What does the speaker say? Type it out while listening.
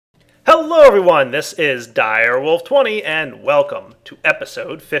Hello everyone, this is Direwolf20 and welcome to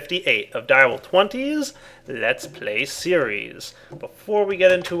episode 58 of Direwolf20's Let's Play series. Before we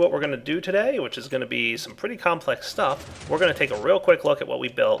get into what we're going to do today, which is going to be some pretty complex stuff, we're going to take a real quick look at what we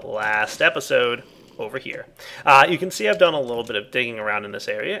built last episode over here. You can see I've done a little bit of digging around in this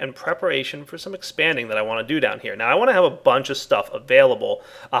area in preparation for some expanding that I want to do down here. Now I want to have a bunch of stuff available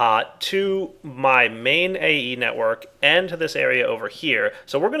to my main AE network and to this area over here.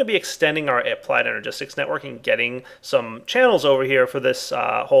 So we're going to be extending our applied energistics network and getting some channels over here for this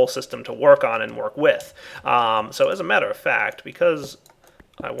whole system to work on and work with. So as a matter of fact, because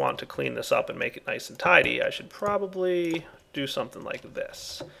I want to clean this up and make it nice and tidy, I should probably do something like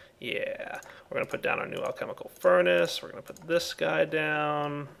this. Yeah, we're going to put down our new alchemical furnace. We're going to put this guy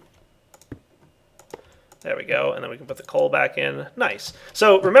down. There we go, and then we can put the coal back in. Nice.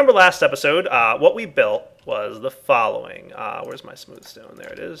 So remember last episode, what we built was the following. Where's my smooth stone?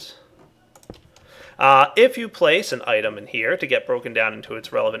 There it is. If you place an item in here to get broken down into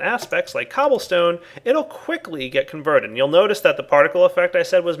its relevant aspects, like cobblestone, it'll quickly get converted. And you'll notice that the particle effect I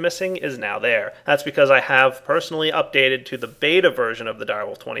said was missing is now there. That's because I have personally updated to the beta version of the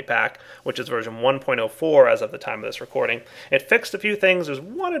Direwolf 20 pack, which is version 1.04 as of the time of this recording. It fixed a few things. There's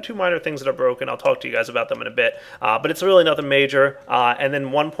one or two minor things that are broken. I'll talk to you guys about them in a bit, but it's really nothing major. And then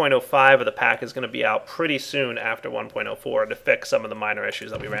 1.05 of the pack is going to be out pretty soon after 1.04 to fix some of the minor issues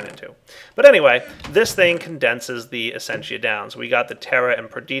that we ran into. But anyway, this thing condenses the essentia down. So we got the Terra and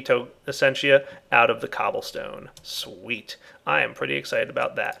Perdito essentia out of the cobblestone. Sweet. I am pretty excited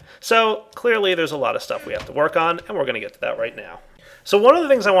about that. So clearly there's a lot of stuff we have to work on, and we're going to get to that right now. So one of the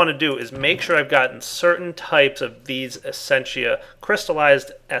things I want to do is make sure I've gotten certain types of these essentia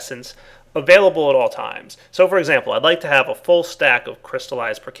crystallized essence available at all times. So for example, I'd like to have a full stack of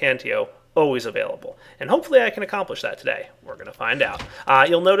crystallized percantio always available. And hopefully I can accomplish that today. We're going to find out.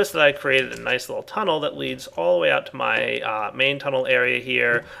 You'll notice that I created a nice little tunnel that leads all the way out to my main tunnel area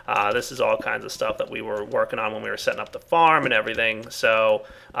here. This is all kinds of stuff that we were working on when we were setting up the farm and everything. So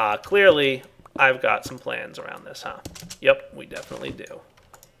clearly I've got some plans around this, huh? Yep, we definitely do.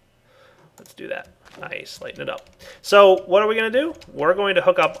 Let's do that. Nice, lighten it up. So what are we going to do? We're going to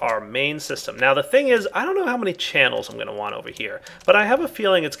hook up our main system. Now the thing is, I don't know how many channels I'm going to want over here, but I have a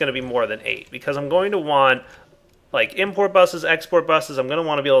feeling it's going to be more than 8 because I'm going to want like import buses, export buses. I'm going to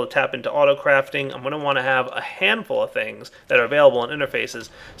want to be able to tap into auto crafting. I'm going to want to have a handful of things that are available in interfaces.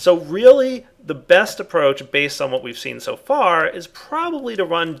 So really the best approach based on what we've seen so far is probably to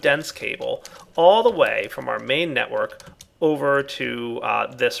run dense cable all the way from our main network over to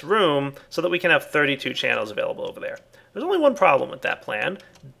this room so that we can have 32 channels available over there. There's only one problem with that plan.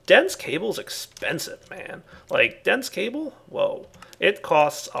 Dense cable's expensive, man. Like, dense cable, whoa, it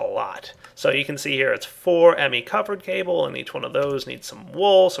costs a lot. So you can see here it's 4 ME covered cable, and each one of those needs some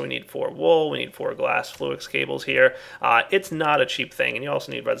wool, so we need 4 wool, we need 4 glass Fluix cables here. It's not a cheap thing, and you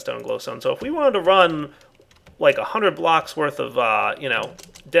also need redstone and glowstone. So if we wanted to run like 100 blocks worth of,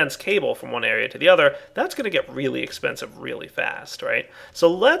 dense cable from one area to the other, that's going to get really expensive really fast, right?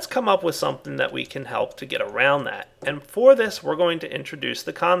 So let's come up with something that we can help to get around that. And for this, we're going to introduce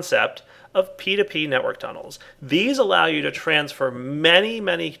the concept of P2P network tunnels. These allow you to transfer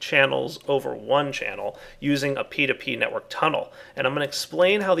many channels over one channel using a P2P network tunnel. And I'm going to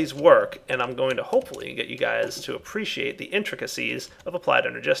explain how these work, and I'm going to hopefully get you guys to appreciate the intricacies of applied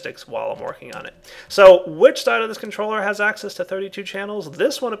energistics while I'm working on it. So which side of this controller has access to 32 channels?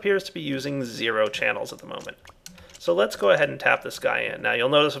 This one appears to be using 0 channels at the moment. So let's go ahead and tap this guy in. Now you'll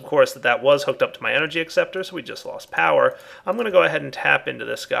notice, of course, that that was hooked up to my energy acceptor, so we just lost power. I'm going to go ahead and tap into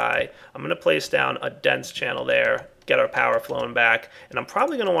this guy. I'm going to place down a dense channel there, get our power flowing back, and I'm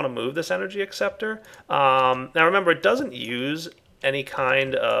probably going to want to move this energy acceptor. Now remember, it doesn't use any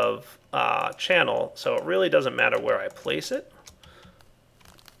kind of channel, so it really doesn't matter where I place it.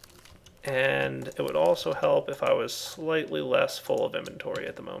 And it would also help if I was slightly less full of inventory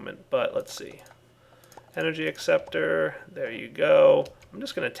at the moment, but let's see. Energy acceptor, there you go. I'm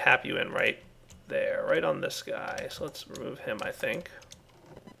just going to tap you in right there, right on this guy. So let's remove him, I think.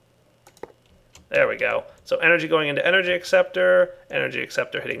 There we go. So energy going into energy acceptor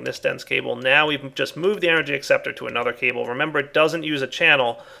hitting this dense cable. Now we've just moved the energy acceptor to another cable. Remember, it doesn't use a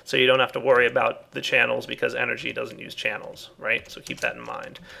channel, so you don't have to worry about the channels because energy doesn't use channels, right? So keep that in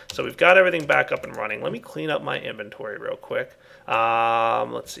mind. So we've got everything back up and running. Let me clean up my inventory real quick.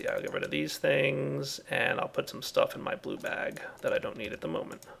 Let's see, I'll get rid of these things, and I'll put some stuff in my blue bag that I don't need at the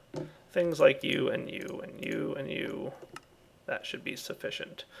moment. Things like you and you and you and you. That should be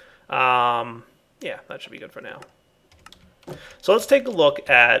sufficient. Yeah, that should be good for now. So let's take a look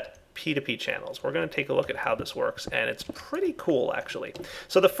at P2P channels. We're going to take a look at how this works, and it's pretty cool, actually.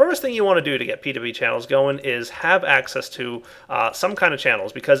 So the first thing you want to do to get P2P channels going is have access to some kind of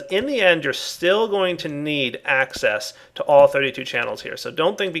channels, because in the end, you're still going to need access to all 32 channels here. So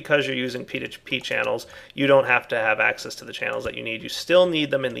don't think because you're using P2P channels, you don't have to have access to the channels that you need. You still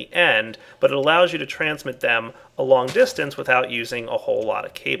need them in the end, but it allows you to transmit them a long distance without using a whole lot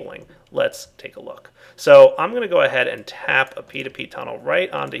of cabling. Let's take a look. So I'm going to go ahead and tap a P2P tunnel right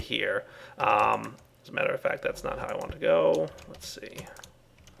onto here. As a matter of fact, that's not how I want to go. Let's see.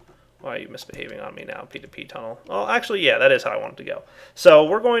 Why are you misbehaving on me now, P2P tunnel? Well, actually, yeah, that is how I want it to go. So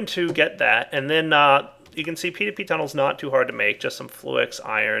we're going to get that, and then you can see P2P tunnel's not too hard to make, just some Fluix,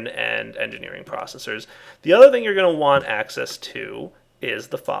 iron, and engineering processors. The other thing you're going to want access to is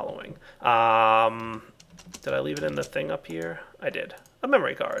the following. Did I leave it in the thing up here? I did. A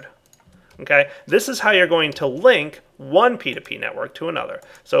memory card. Okay, this is how you're going to link one P2P network to another.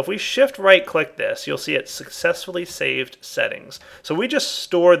 So if we shift right click this, you'll see it successfully saved settings. So we just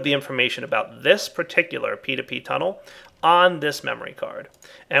stored the information about this particular P2P tunnel on this memory card.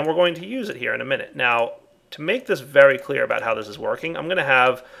 And we're going to use it here in a minute. Now, to make this very clear about how this is working, I'm going to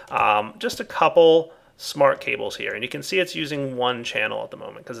have just a couple smart cables here, and you can see it's using one channel at the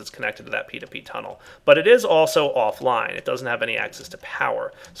moment because it's connected to that P2P tunnel, but it is also offline. It doesn't have any access to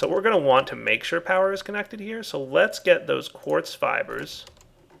power, so we're going to want to make sure power is connected here. So let's get those quartz fibers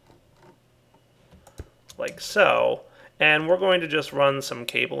like so, and we're going to just run some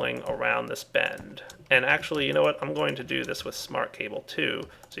cabling around this bend. And actually, you know what, I'm going to do this with smart cable too,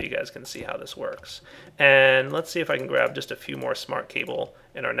 so you guys can see how this works. And let's see if I can grab just a few more smart cable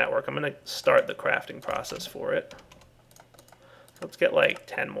in our network. I'm going to start the crafting process for it. Let's get like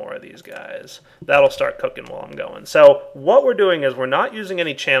 10 more of these guys. That'll start cooking while I'm going. So what we're doing is we're not using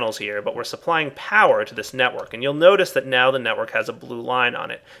any channels here, but we're supplying power to this network. And you'll notice that now the network has a blue line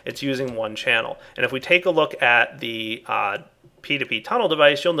on it. It's using one channel. And if we take a look at the P2P tunnel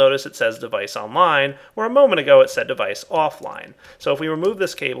device, you'll notice it says device online, where a moment ago it said device offline. So if we remove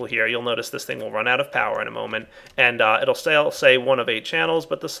this cable here, you'll notice this thing will run out of power in a moment, and it'll still say 1 of 8 channels,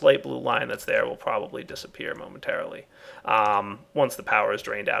 but the slight blue line that's there will probably disappear momentarily once the power is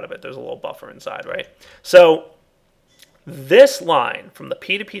drained out of it. There's a little buffer inside, right? So this line from the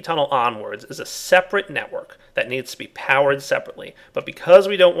P2P tunnel onwards is a separate network that needs to be powered separately. But because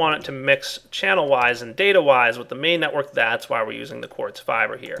we don't want it to mix channel-wise and data-wise with the main network, that's why we're using the quartz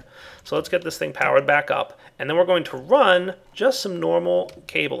fiber here. So let's get this thing powered back up, and then we're going to run just some normal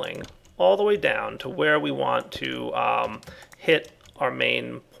cabling all the way down to where we want to hit our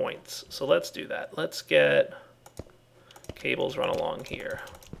main points. So let's do that. Let's get cables run along here.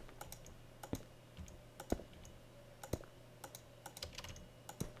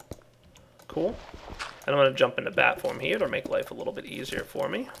 Cool. And I'm going to jump into bat form here to make life a little bit easier for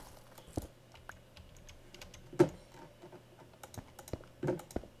me.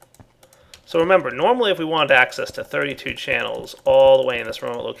 So remember, normally if we wanted access to 32 channels all the way in this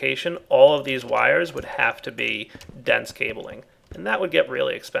remote location, all of these wires would have to be dense cabling. And that would get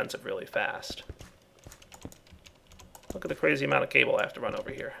really expensive really fast. Look at the crazy amount of cable I have to run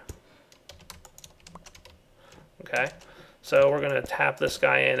over here. Okay. So we're going to tap this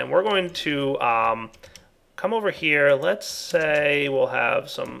guy in, and we're going to come over here. Let's say we'll have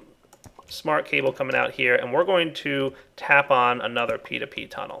some smart cable coming out here, and we're going to tap on another P2P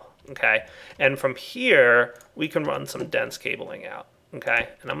tunnel. Okay, and from here we can run some dense cabling out. Okay,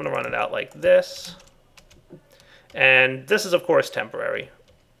 and I'm going to run it out like this, and this is of course temporary.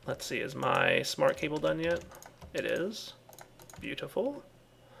 Let's see, is my smart cable done yet? It is. Beautiful.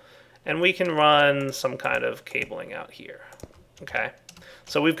 And we can run some kind of cabling out here. Okay,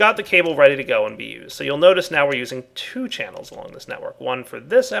 so we've got the cable ready to go and be used. So you'll notice now we're using 2 channels along this network, one for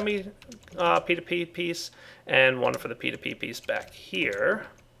this ME P2P piece and one for the P2P piece back here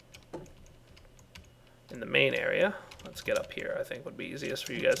in the main area. Let's get up here, I think would be easiest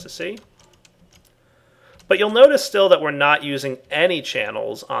for you guys to see. But you'll notice still that we're not using any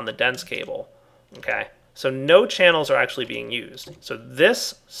channels on the dense cable. Okay, so no channels are actually being used. So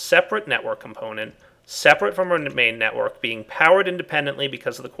this separate network component, separate from our main network, being powered independently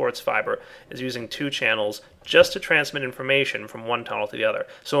because of the quartz fiber, is using 2 channels just to transmit information from one tunnel to the other.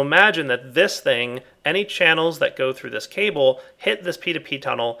 So imagine that this thing, any channels that go through this cable, hit this P2P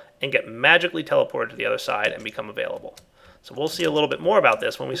tunnel and get magically teleported to the other side and become available. So we'll see a little bit more about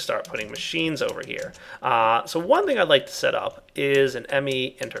this when we start putting machines over here. So one thing I'd like to set up is an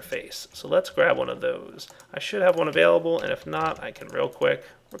ME interface. So let's grab one of those. I should have one available, and if not, I can real quick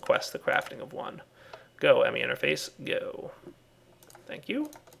request the crafting of one. Go, ME interface, go. Thank you.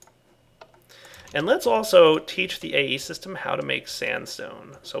 And let's also teach the AE system how to make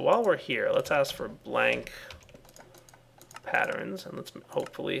sandstone. So while we're here, let's ask for blank patterns, and let's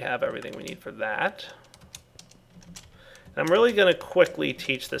hopefully have everything we need for that. And I'm really going to quickly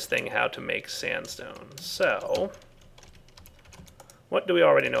teach this thing how to make sandstone. So what do we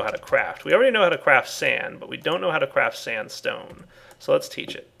already know how to craft? We already know how to craft sand, but we don't know how to craft sandstone. So let's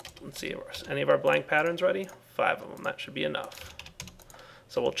teach it. Let's see, any of our blank patterns ready? 5 of them, that should be enough.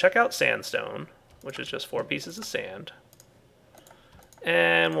 So we'll check out sandstone, which is just 4 pieces of sand.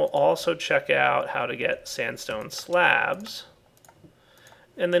 And we'll also check out how to get sandstone slabs.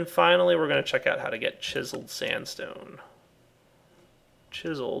 And then finally, we're going to check out how to get chiseled sandstone.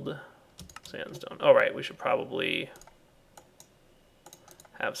 Chiseled sandstone. Oh, right, we should probably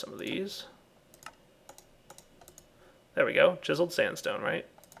have some of these. There we go, chiseled sandstone, right?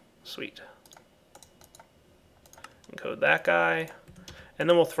 Sweet. Encode that guy. And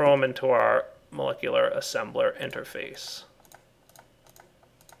then we'll throw them into our molecular assembler interface.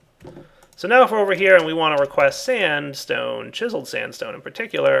 So now if we're over here and we want to request sandstone, chiseled sandstone in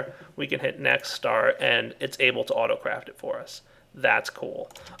particular, we can hit next, start, and it's able to auto-craft it for us. That's cool.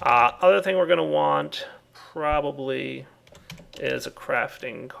 Other thing we're going to want probably is a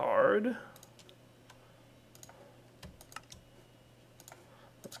crafting card.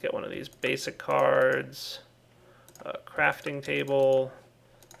 Let's get one of these basic cards, a crafting table,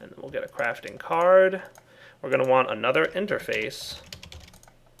 and then we'll get a crafting card. We're going to want another interface.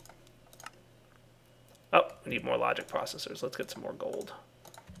 Oh, we need more logic processors. Let's get some more gold.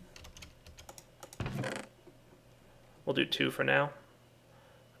 We'll do 2 for now,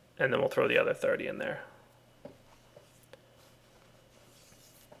 and then we'll throw the other 30 in there.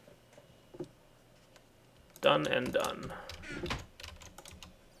 Done and done.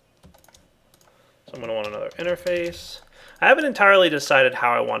 So I'm going to want another interface. I haven't entirely decided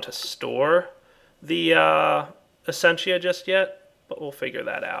how I want to store the Essentia just yet, but we'll figure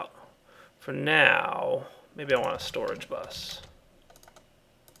that out. For now, maybe I want a storage bus.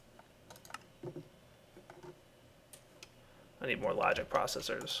 I need more logic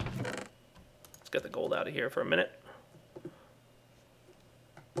processors. Let's get the gold out of here for a minute.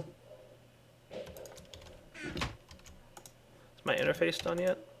 Is my interface done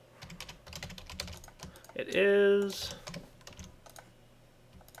yet? It is.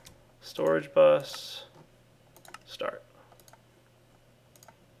 Storage bus. Start.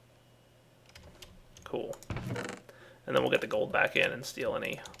 Cool. And then we'll get the gold back in and steal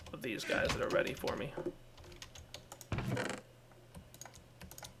any of these guys that are ready for me.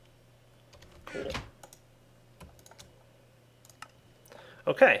 Cool.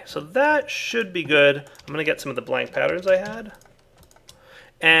 Okay, so that should be good. I'm going to get some of the blank patterns I had.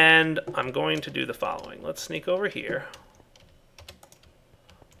 And I'm going to do the following. Let's sneak over here.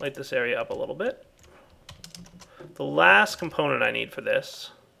 Light this area up a little bit. The last component I need for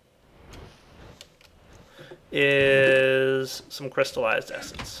this is some crystallized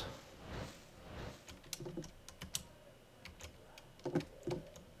essence.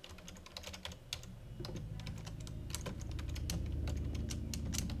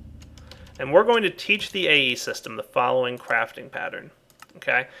 And we're going to teach the AE system the following crafting pattern.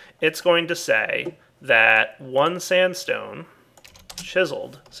 Okay? It's going to say that 1 sandstone,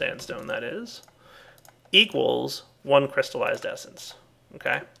 chiseled sandstone that is, equals 1 crystallized essence.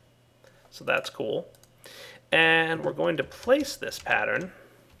 Okay? So that's cool. And we're going to place this pattern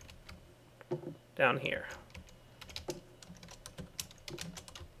down here.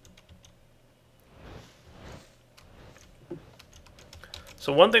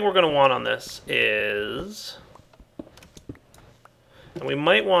 So one thing we're going to want on this is, and we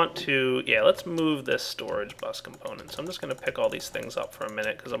might want to, yeah, let's move this storage bus component. So I'm just going to pick all these things up for a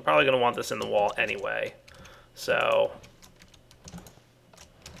minute because I'm probably going to want this in the wall anyway. So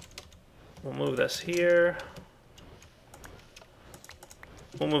we'll move this here.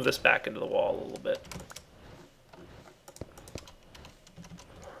 We'll move this back into the wall a little bit.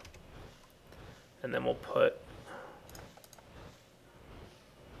 And then we'll put,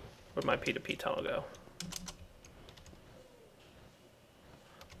 where'd my P2P tunnel go?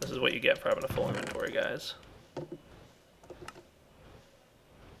 This is what you get for having a full inventory, guys.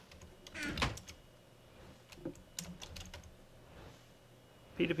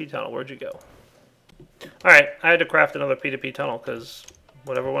 P2P tunnel, where'd you go? Alright, I had to craft another P2P tunnel because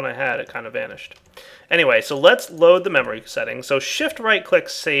whatever one I had, it kind of vanished. Anyway, so let's load the memory settings. So shift right click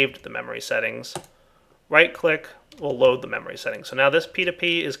saved the memory settings. Right click will load the memory settings. So now this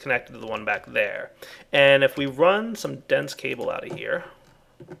P2P is connected to the one back there. And if we run some dense cable out of here,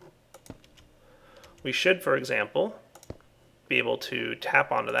 we should, for example, be able to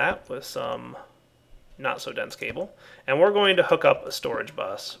tap onto that with some not so dense cable. And we're going to hook up a storage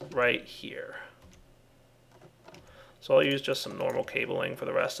bus right here. So I'll use just some normal cabling for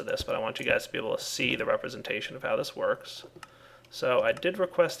the rest of this, but I want you guys to be able to see the representation of how this works. So I did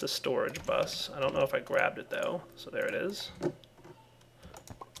request a storage bus. I don't know if I grabbed it though. So there it is.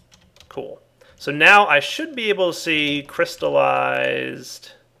 Cool. So now I should be able to see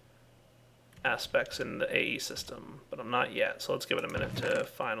crystallized aspects in the AE system, but I'm not yet. So let's give it a minute to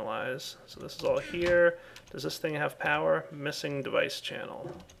finalize. So this is all here. Does this thing have power? Missing device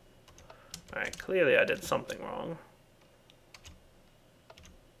channel. All right, clearly I did something wrong.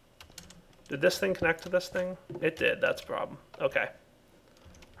 Did this thing connect to this thing? It did, that's a problem. Okay.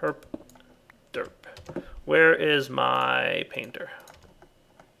 Herp. Derp. Where is my painter?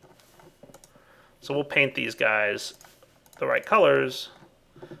 So we'll paint these guys the right colors.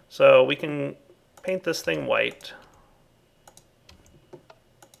 So we can paint this thing white.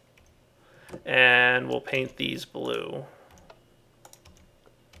 And we'll paint these blue.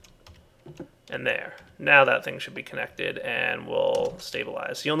 And there. Now that thing should be connected and we'll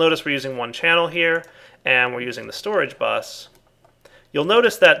stabilize. So you'll notice we're using one channel here and we're using the storage bus. You'll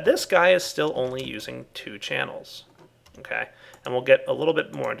notice that this guy is still only using 2 channels. Okay, and we'll get a little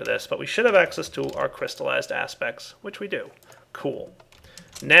bit more into this, but we should have access to our crystallized aspects, which we do. Cool.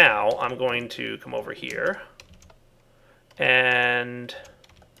 Now I'm going to come over here and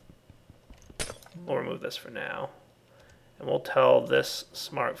we'll remove this for now. And we'll tell this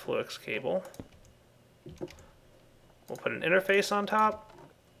Smart Fluix cable. We'll put an interface on top.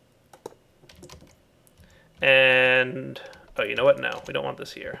 And, oh, you know what? No, we don't want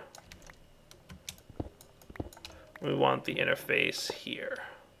this here. We want the interface here.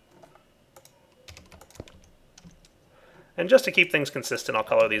 And just to keep things consistent, I'll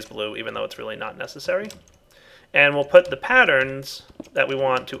color these blue, even though it's really not necessary. And we'll put the patterns that we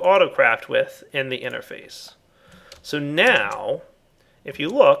want to Thaumcraft with in the interface. So now, if you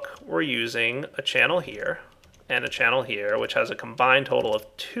look, we're using a channel here and a channel here, which has a combined total of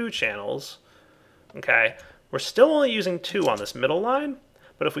 2 channels. Okay, we're still only using 2 on this middle line,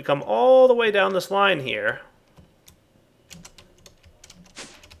 but if we come all the way down this line here,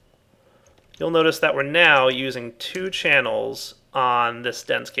 you'll notice that we're now using 2 channels on this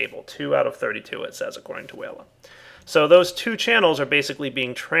dense cable. 2 out of 32, it says, according to Whala. So those 2 channels are basically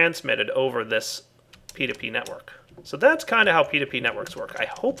being transmitted over this P2P network. So that's kind of how P2P networks work. I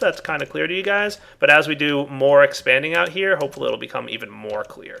hope that's kind of clear to you guys, but as we do more expanding out here, hopefully it'll become even more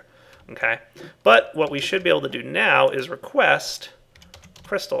clear. Okay? But what we should be able to do now is request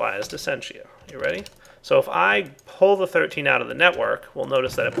crystallized essentia. You ready? So if I pull the 13 out of the network, we'll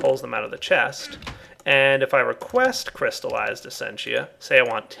notice that it pulls them out of the chest. And if I request crystallized essentia, say I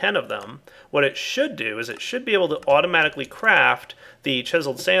want 10 of them, what it should do is it should be able to automatically craft the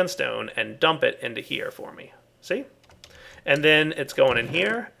chiseled sandstone and dump it into here for me. See? And then it's going in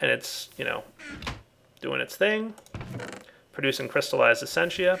here, and it's, you know, doing its thing, producing crystallized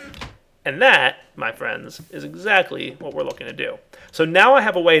essentia. And that, my friends, is exactly what we're looking to do. So now I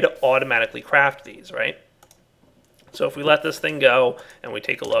have a way to automatically craft these, right? So if we let this thing go and we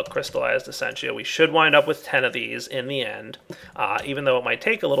take a look, crystallized essentia, we should wind up with 10 of these in the end, even though it might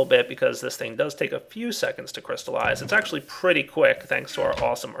take a little bit because this thing does take a few seconds to crystallize. It's actually pretty quick thanks to our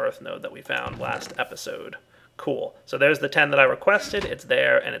awesome earth node that we found last episode. Cool. So there's the 10 that I requested. It's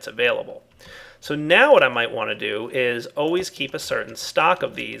there and it's available. So now what I might want to do is always keep a certain stock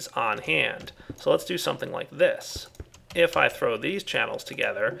of these on hand. So let's do something like this. If I throw these channels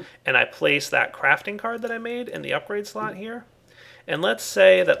together and I place that crafting card that I made in the upgrade slot here, and let's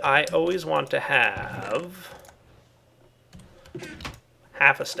say that I always want to have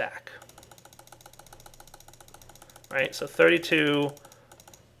half a stack. Right, so 32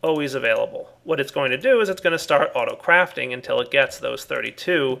 always available. What it's going to do is it's going to start auto-crafting until it gets those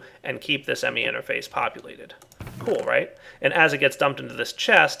 32 and keep this ME interface populated. Cool, right? And as it gets dumped into this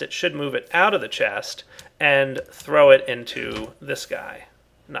chest, it should move it out of the chest and throw it into this guy.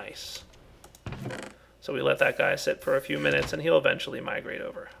 Nice. So we let that guy sit for a few minutes and he'll eventually migrate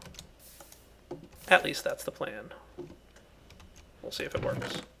over. At least that's the plan. We'll see if it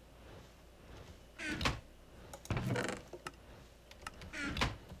works.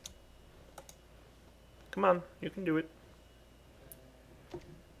 Come on, you can do it.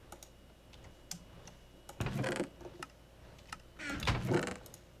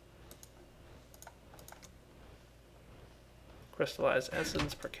 Crystallized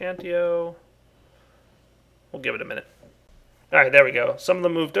essence per Cantio. We'll give it a minute. All right, there we go. Some of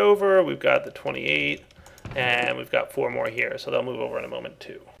them moved over. We've got the 28, and we've got 4 more here, so they'll move over in a moment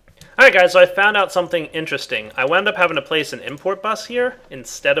too. Alright guys, so I found out something interesting. I wound up having to place an import bus here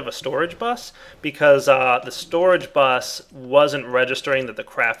instead of a storage bus because the storage bus wasn't registering that the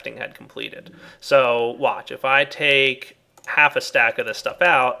crafting had completed. So watch, if I take half a stack of this stuff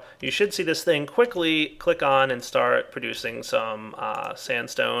out, you should see this thing quickly click on and start producing some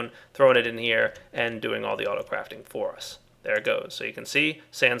sandstone, throwing it in here, and doing all the auto crafting for us. There it goes. So you can see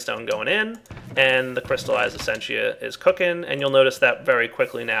sandstone going in, and the crystallized essentia is cooking, and you'll notice that very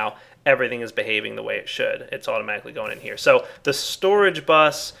quickly now everything is behaving the way it should. It's automatically going in here. So the storage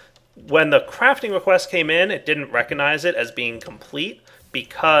bus, when the crafting request came in, it didn't recognize it as being complete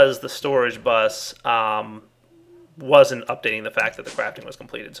because the storage bus wasn't updating the fact that the crafting was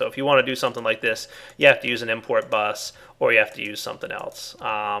completed. So if you want to do something like this, you have to use an import bus or you have to use something else.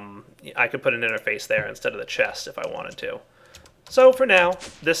 I could put an interface there instead of the chest if I wanted to. So for now,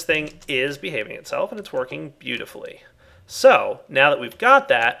 this thing is behaving itself and it's working beautifully. So now that we've got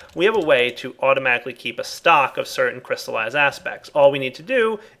that, we have a way to automatically keep a stock of certain crystallized aspects. All we need to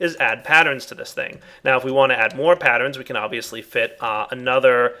do is add patterns to this thing. Now if we want to add more patterns, we can obviously fit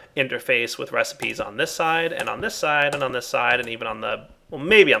another interface with recipes on this side and on this side and on this side and even on the, well,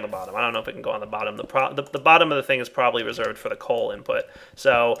 maybe on the bottom. I don't know if it can go on the bottom. The bottom of the thing is probably reserved for the coal input.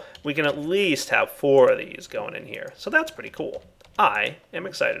 So we can at least have 4 of these going in here. So that's pretty cool. I am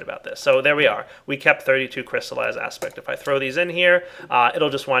excited about this. So there we are. We kept 32 crystallized aspect. If I throw these in here, it'll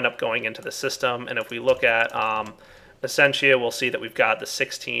just wind up going into the system. And if we look at Essentia, we'll see that we've got the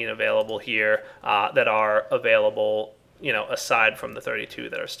 16 available here that are available, you know, aside from the 32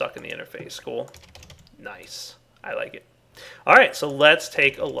 that are stuck in the interface. Cool. Nice. I like it. All right, so let's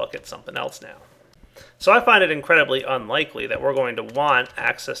take a look at something else now. So I find it incredibly unlikely that we're going to want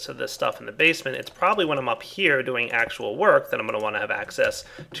access to this stuff in the basement. It's probably when I'm up here doing actual work that I'm going to want to have access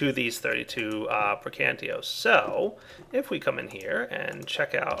to these 32 Percantios. So if we come in here and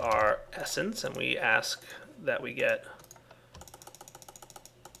check out our essence and we ask that we get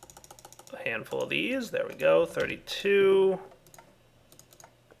a handful of these, there we go, 32.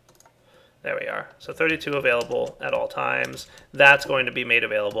 There we are. So 32 available at all times. That's going to be made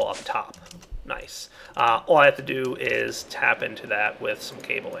available up top. Nice. All I have to do is tap into that with some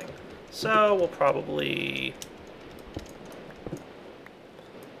cabling. So we'll probably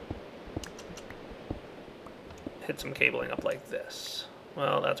hit some cabling up like this.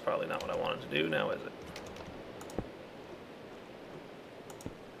 Well, that's probably not what I wanted to do now, is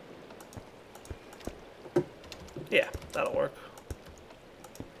it? Yeah, that'll work.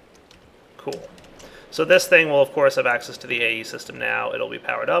 Cool. So this thing will, of course, have access to the AE system now. It'll be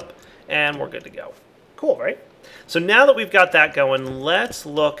powered up, and we're good to go. Cool, right? So now that we've got that going, let's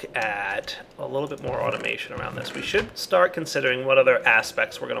look at a little bit more automation around this. We should start considering what other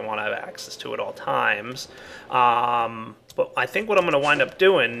aspects we're going to want to have access to at all times. But I think what I'm going to wind up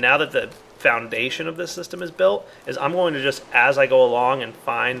doing, now that the foundation of this system is built, is I'm going to just, as I go along and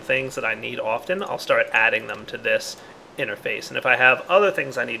find things that I need often, I'll start adding them to this interface. And if I have other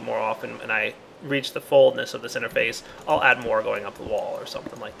things I need more often and I reach the fullness of this interface, I'll add more going up the wall or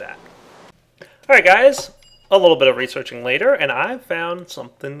something like that. Alright guys, a little bit of researching later, and I found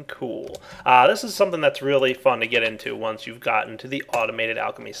something cool. This is something that's really fun to get into once you've gotten to the automated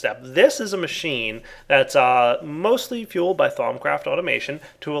alchemy step. This is a machine that's mostly fueled by Thaumcraft automation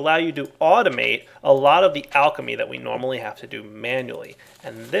to allow you to automate a lot of the alchemy that we normally have to do manually.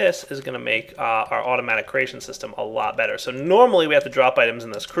 And this is going to make our automatic creation system a lot better. So normally we have to drop items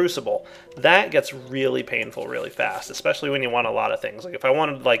in this crucible. That gets really painful really fast, especially when you want a lot of things. Like if I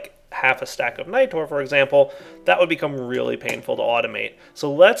wanted like half a stack of night ore, for example, that would become really painful to automate.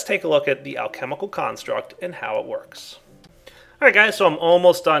 So let's take a look at the alchemical construct and how it works. Alright guys, so I'm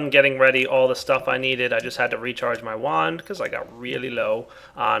almost done getting ready all the stuff I needed. I just had to recharge my wand because I got really low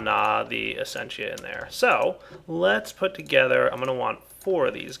on the essentia in there. So let's put together, I'm going to want 4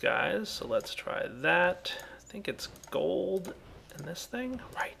 of these guys. So let's try that. I think it's gold in this thing.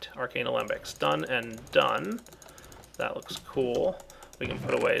 Right, arcane alembics. Done and done. That looks cool. We can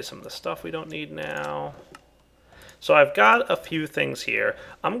put away some of the stuff we don't need now. So I've got a few things here.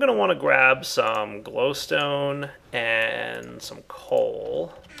 I'm going to want to grab some glowstone and some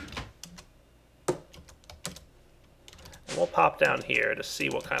coal. And we'll pop down here to see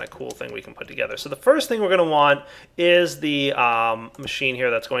what kind of cool thing we can put together. So the first thing we're going to want is the machine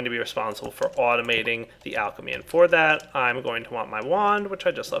here that's going to be responsible for automating the alchemy. And for that, I'm going to want my wand, which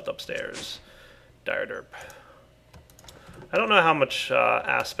I just left upstairs. Dire derp. I don't know how much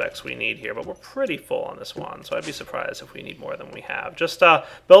aspects we need here, but we're pretty full on this one, so I'd be surprised if we need more than we have. Just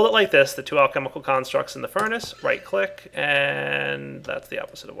build it like this, the 2 alchemical constructs in the furnace, right-click, and that's the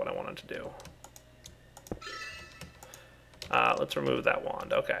opposite of what I wanted to do. Let's remove that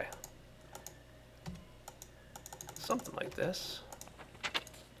wand. Okay. Something like this.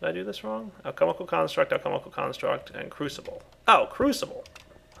 Did I do this wrong? Alchemical construct, and crucible. Oh, crucible.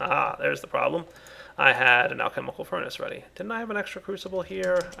 Ah, there's the problem. I had an alchemical furnace ready. Didn't I have an extra crucible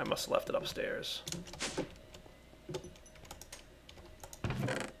here? I must have left it upstairs.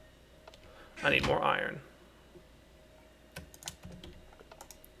 I need more iron.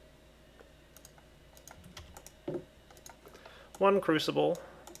 One crucible,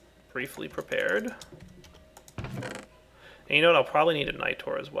 briefly prepared. And you know what? I'll probably need a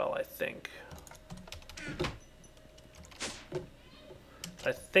nitor as well, I think.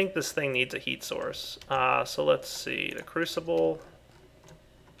 I think this thing needs a heat source. So let's see. The crucible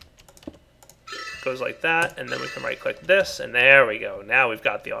goes like that, and then we can right-click this, and there we go. Now we've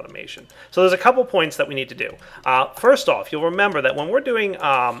got the automation. So there's a couple points that we need to do. First off, you'll remember that when we're doing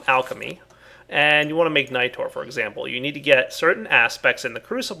alchemy, and you want to make nitor, for example, you need to get certain aspects in the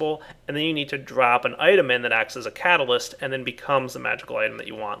crucible, and then you need to drop an item in that acts as a catalyst and then becomes the magical item that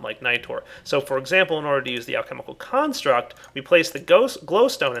you want, like nitor. So for example, in order to use the alchemical construct, we place the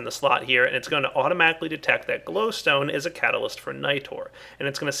glowstone in the slot here, and it's going to automatically detect that glowstone is a catalyst for nitor. And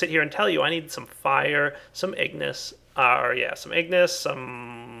it's going to sit here and tell you, I need some fire, some ignis,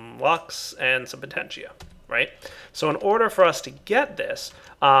 some lux, and some potentia. Right? So in order for us to get this,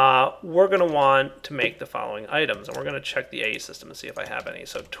 we're going to want to make the following items, and we're going to check the AE system and see if I have any.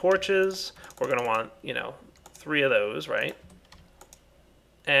 So torches, we're going to want, 3 of those, right?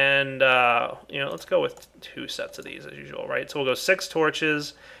 And, let's go with 2 sets of these as usual, right? So we'll go 6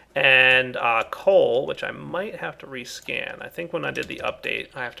 torches and coal, which I might have to rescan. I think when I did the update,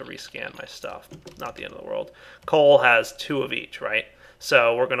 I have to rescan my stuff. Not the end of the world. Coal has 2 of each, right?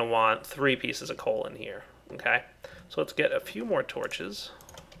 So we're going to want 3 pieces of coal in here. Okay, so let's get a few more torches.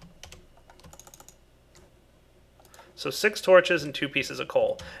 So 6 torches and 2 pieces of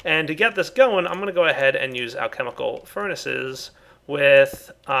coal. And to get this going, I'm going to go ahead and use alchemical furnaces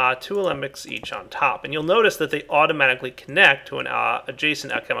with 2 alembics each on top. And you'll notice that they automatically connect to an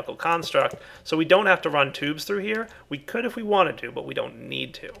adjacent alchemical construct, so we don't have to run tubes through here. We could if we wanted to, but we don't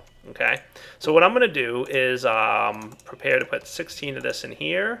need to. Okay, so what I'm going to do is prepare to put 16 of this in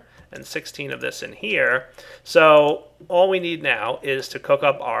here and 16 of this in here. So all we need now is to cook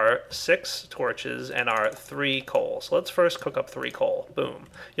up our 6 torches and our 3 coal. So let's first cook up 3 coal. Boom.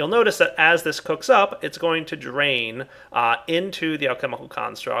 You'll notice that as this cooks up, it's going to drain into the alchemical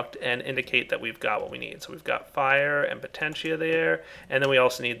construct and indicate that we've got what we need. So we've got fire and potentia there, and then we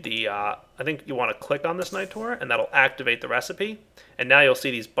also need the, I think you want to click on this nitor, and that'll activate the recipe. And now you'll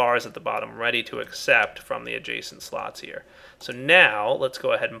see these bars at the bottom ready to accept from the adjacent slots here. So now let's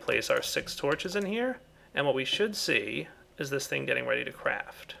go ahead and place our 6 torches in here, and what we should see is this thing getting ready to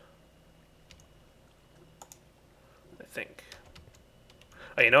craft. I think.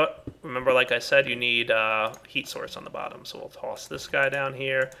 Oh, you know what? Remember, like I said, you need a heat source on the bottom. So we'll toss this guy down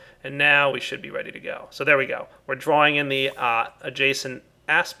here, and now we should be ready to go. So there we go. We're drawing in the adjacent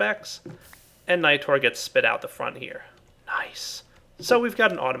aspects, and nitor gets spit out the front here. Nice. So we've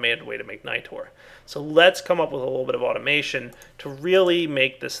got an automated way to make nitor. So let's come up with a little bit of automation to really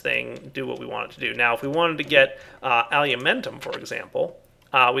make this thing do what we want it to do. Now, if we wanted to get alumentum, for example,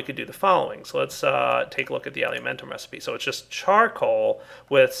 we could do the following. So let's take a look at the alumentum recipe. So it's just charcoal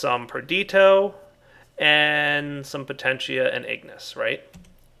with some perdito and some potentia and ignis, right?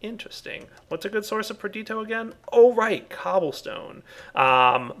 Interesting. What's a good source of perdito again? Oh, right, cobblestone.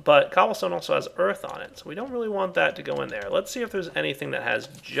 But cobblestone also has earth on it, so we don't really want that to go in there. Let's see if there's anything that has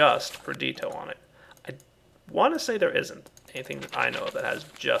just perdito on it. I want to say there isn't anything that I know of that has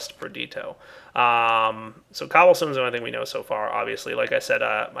just perdito. So cobblestone is the only thing we know so far, obviously. Like I said,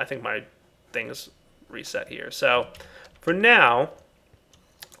 I think my thing's reset here. So for now,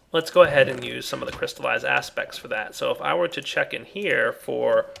 let's go ahead and use some of the crystallized aspects for that. So if I were to check in here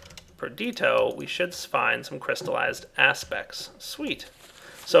for perdito, we should find some crystallized aspects. Sweet.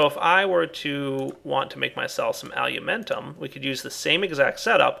 So if I were to want to make myself some alumentum, we could use the same exact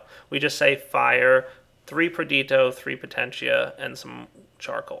setup. We just say fire, 3 perdito, 3 potentia, and some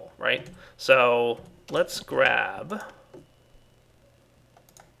charcoal, right? So let's grab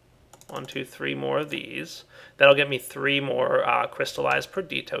 1, 2, 3 more of these. That'll get me 3 more crystallized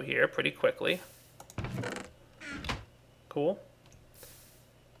perdito here pretty quickly. Cool.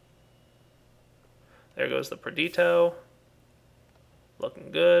 There goes the perdito.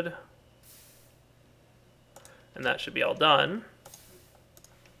 Looking good. And that should be all done.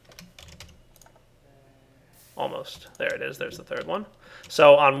 Almost. There it is. There's the 3rd one.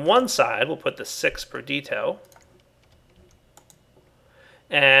 So on one side, we'll put the 6 perdito.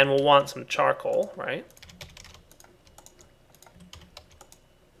 And we'll want some charcoal, right?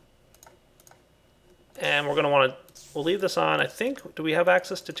 And we're going to want to, we'll leave this on. I think, do we have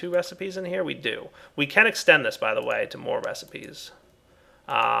access to 2 recipes in here? We do. We can extend this, by the way, to more recipes.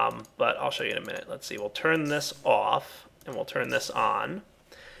 But I'll show you in a minute. Let's see. We'll turn this off, and we'll turn this on.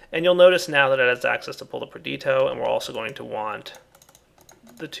 And you'll notice now that it has access to pull the Perdito, and we're also going to want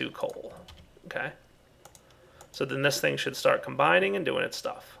the 2 coal. Okay? So then this thing should start combining and doing its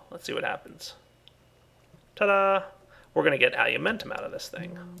stuff. Let's see what happens. Ta-da! We're going to get alumentum out of this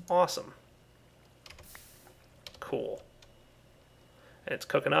thing. Awesome. Cool. And it's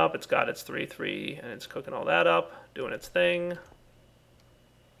cooking up. It's got its 3-3, and it's cooking all that up, doing its thing.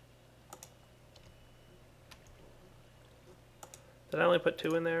 Did I only put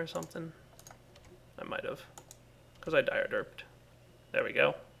 2 in there or something? I might have, because I dire derped. There we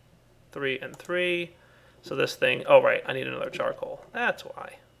go. 3 and 3. So this thing, oh right, I need another charcoal. That's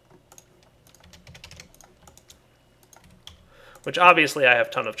why. Which obviously I have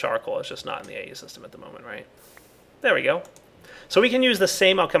a ton of charcoal, it's just not in the AE system at the moment, right? There we go. So we can use the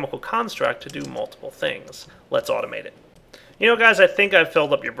same alchemical construct to do multiple things. Let's automate it. You know, guys, I think I've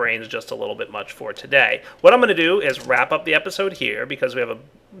filled up your brains just a little bit much for today. What I'm going to do is wrap up the episode here because we have a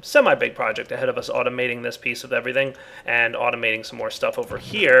semi-big project ahead of us automating this piece of everything and automating some more stuff over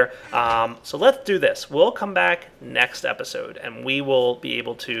here. So let's do this. We'll come back next episode and we will be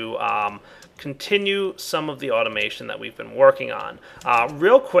able to continue some of the automation that we've been working on.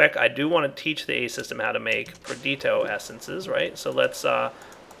 Real quick, I do want to teach the AE system how to make Perdito essences, right? So let's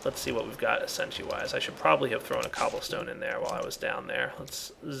see what we've got essentially-wise. I should probably have thrown a cobblestone in there while I was down there.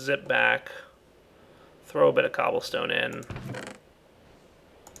 Let's zip back, throw a bit of cobblestone in.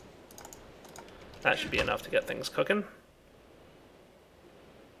 That should be enough to get things cooking.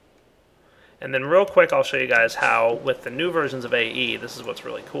 And then real quick, I'll show you guys how, with the new versions of AE, this is what's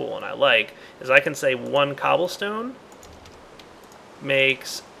really cool and I like, is I can say 1 cobblestone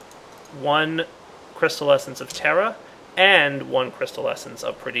makes 1 crystal essence of Terra and 1 crystal essence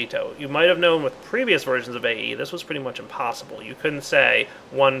of Perdito. You might have known with previous versions of AE, this was pretty much impossible. You couldn't say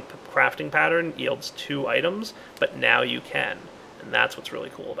 1 crafting pattern yields 2 items, but now you can. And that's what's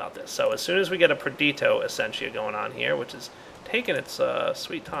really cool about this. So as soon as we get a Perdito Essentia going on here, which is taking its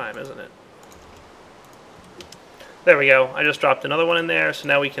sweet time, isn't it? There we go. I just dropped another one in there, so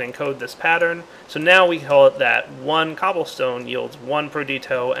now we can encode this pattern. So now we call it that 1 cobblestone yields 1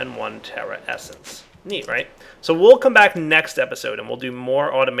 Perdito and 1 Terra Essence. Neat, right? So we'll come back next episode and we'll do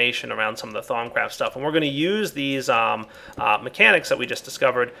more automation around some of the Thaumcraft stuff. And we're going to use these mechanics that we just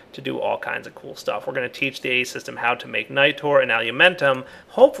discovered to do all kinds of cool stuff. We're going to teach the AE system how to make Nitor and Alumentum.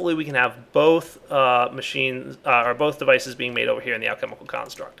 Hopefully we can have both machines or both devices being made over here in the alchemical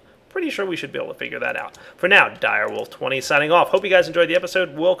construct. Pretty sure we should be able to figure that out. For now, Direwolf20 signing off. Hope you guys enjoyed the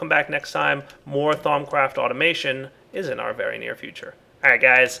episode. We'll come back next time. More Thaumcraft automation is in our very near future. All right,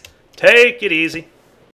 guys, take it easy.